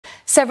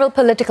Several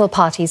political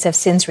parties have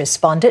since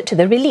responded to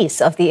the release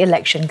of the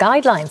election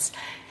guidelines.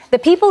 The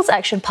People's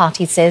Action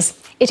Party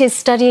says it is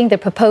studying the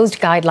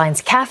proposed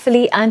guidelines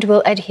carefully and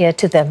will adhere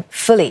to them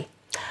fully.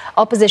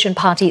 Opposition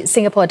party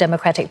Singapore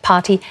Democratic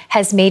Party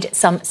has made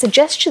some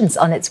suggestions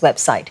on its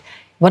website.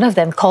 One of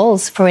them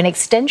calls for an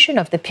extension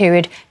of the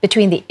period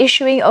between the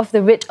issuing of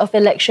the writ of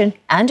election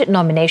and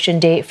nomination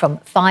day from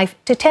 5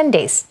 to 10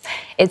 days.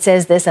 It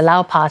says this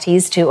allows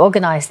parties to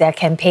organise their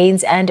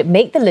campaigns and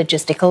make the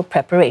logistical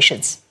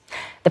preparations.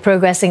 The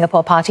Progress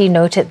Singapore Party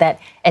noted that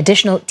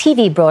additional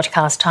TV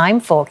broadcast time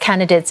for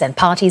candidates and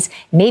parties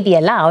may be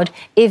allowed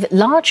if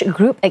large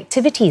group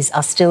activities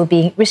are still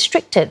being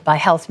restricted by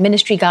Health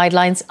Ministry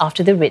guidelines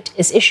after the writ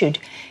is issued.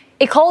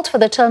 It called for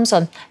the terms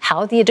on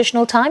how the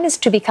additional time is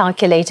to be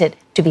calculated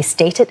to be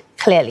stated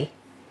clearly.